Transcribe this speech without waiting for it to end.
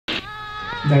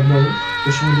দেখ বাবু,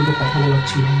 তোর সঙ্গে দুটো কথা বলার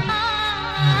ছিল।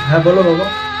 হ্যাঁ বলো বাবা।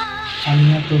 আমি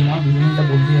আর তোর মা দুজনটা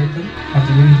বলতে চাইতাম,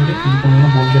 এতদিন ধরে তুই কোনো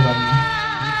বলতে পারিনি।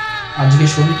 আজকে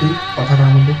শোন তুই কথাটা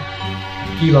আমাদের।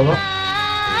 কি বাবা?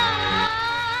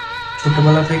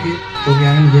 ছোটবেলা থেকে তোকে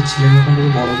আমি নিজের ছেলের মতন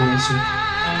করে বড় করেছি,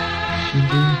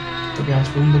 কিন্তু তোকে আজ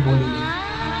পর্যন্ত বলিনি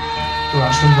তোর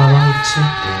আসল বাবা হচ্ছে।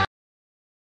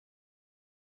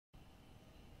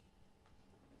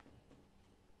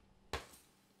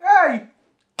 এই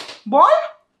বল,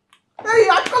 এই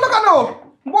আজকাল কেন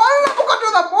বল না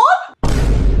পোকাটা বল।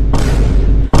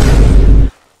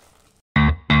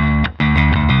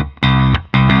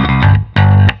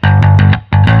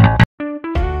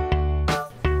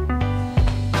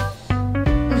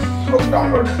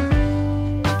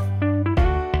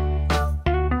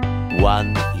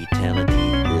 One eternity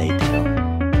later.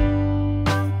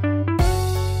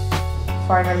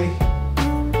 ফাইনালি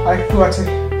আরেকটু আছে,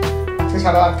 আজকে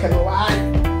সারা রাত খেলবো ভাই,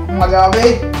 মজা হবে।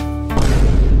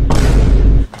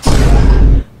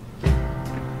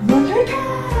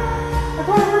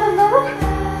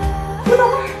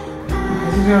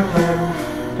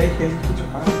 কিছু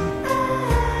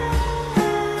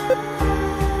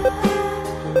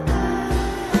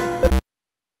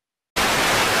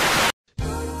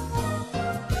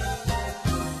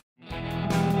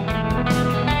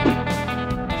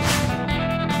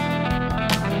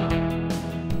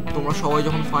তোমরা সবাই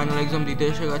যখন ফাইনাল এক্সাম দিতে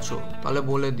এসে গেছো, তাহলে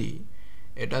বলে দিই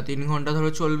এটা 3 ঘন্টা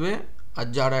ধরে চলবে, আর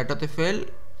যারা এটাতে ফেল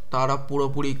তারা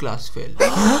পুরোপুরি ক্লাস ফেল।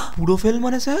 পুরো ফেল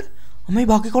মানে স্যার? আমি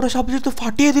বাকি কটা সাবজেক্ট তো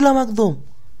ফাটিয়ে দিলাম একদম।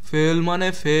 ফেল মানে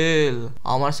ফেল,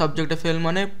 আমার সাবজেক্টে ফেল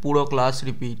মানে পুরো ক্লাস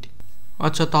রিপিট।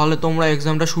 আচ্ছা তাহলে তোমরা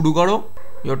এক্সামটা শুরু করো,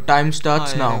 your time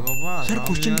starts now. Sir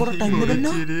question পড়ার টাইম নেবেন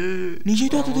না? নিজেই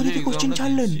তো এত দেরিতে কোশ্চেন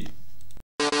ছাড়লেন।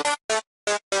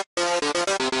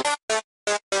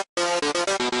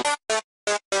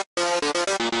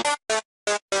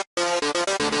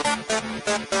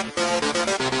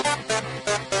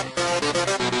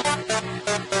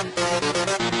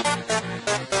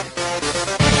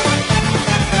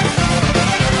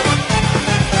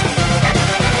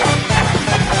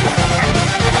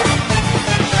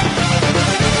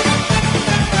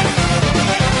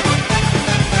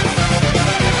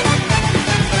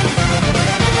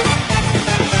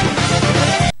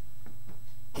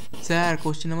 স্যার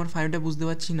কোশ্চেন নাম্বার 5টা বুঝতে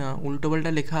পারছি না,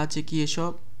 উল্টোপাল্টা লেখা আছে কি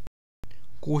এসব?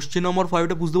 কোশ্চেন নাম্বার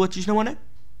 5টা বুঝতে পারছিস না মানে?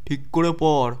 ঠিক করে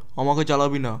পড়, আমাকে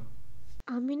চালাবি না।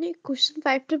 আমি না কোশ্চেন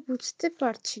 5টা বুঝতে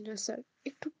পারছি না স্যার,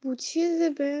 একটু বুঝিয়ে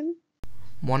দেবেন।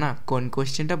 মনা কোন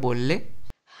কোশ্চেনটা বললে?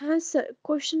 হ্যাঁ স্যার,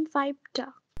 কোশ্চেন 5টা।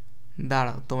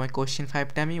 দাঁড়াও, তোমায় কোশ্চেন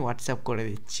 5টা আমি হোয়াটসঅ্যাপ করে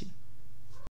দিচ্ছি।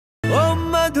 ও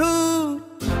মধু,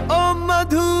 ও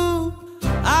মধু,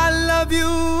 আই লাভ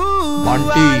ইউ,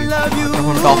 বান্টি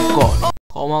মাইক্রোফোনটা অফ কর।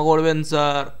 ক্ষমা করবেন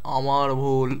স্যার, আমার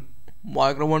ভুল,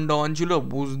 মাইক্রোফোনটা অন ছিল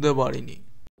বুঝতে পারিনি।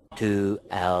 2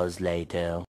 hours later.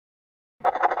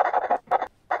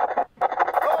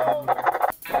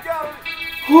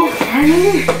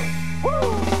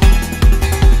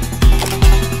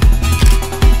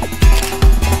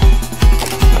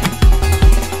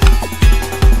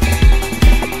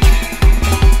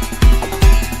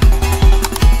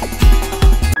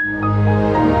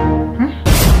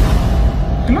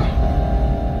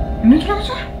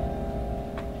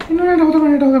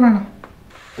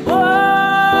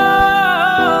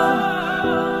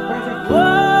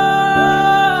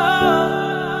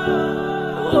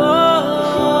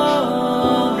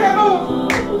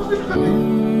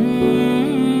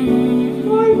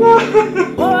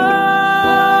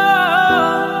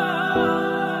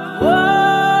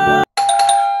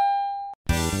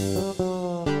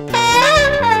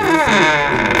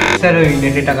 স্যার ওই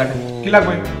নেটের টাকাটা কি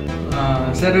লাগবে?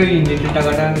 স্যার ওই নেটের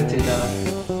টাকাটা যেটা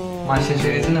মাস শেষ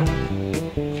হয়ে গেছে না।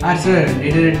 আর স্যার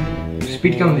নেটের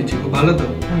স্পিড কেমন দিচ্ছে? খুব ভালো তো?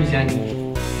 আমি জানি।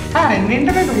 হ্যাঁ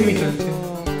নেটটা তো হেভি চলছে,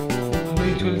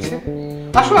 ভালোই চলছে।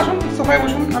 আসুন আসুন, সোফায়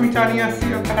বসুন, আমি চা নিয়ে আসছি,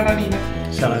 টাকাটা নিয়ে।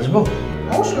 স্যার আসবো?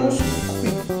 অবশ্যই অবশ্যই,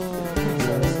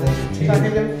 চা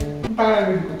খেলে টাকাটা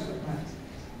রেডি করছি।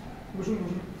 বসুন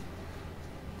বসুন।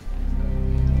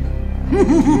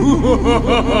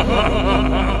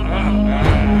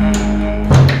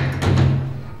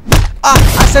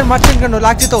 স্যার মারছেন কেন?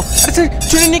 লাগছে তো। আরে স্যার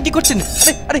ছুরি নিয়ে কি করছেন?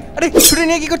 আরে আরে আরে ছুরি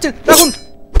নিয়ে কি করছেন? রাখুন।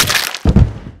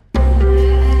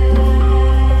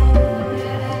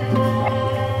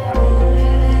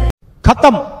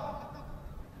 खत्म,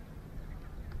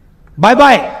 bye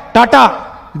bye, Tata,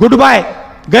 good bye,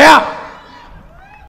 गया।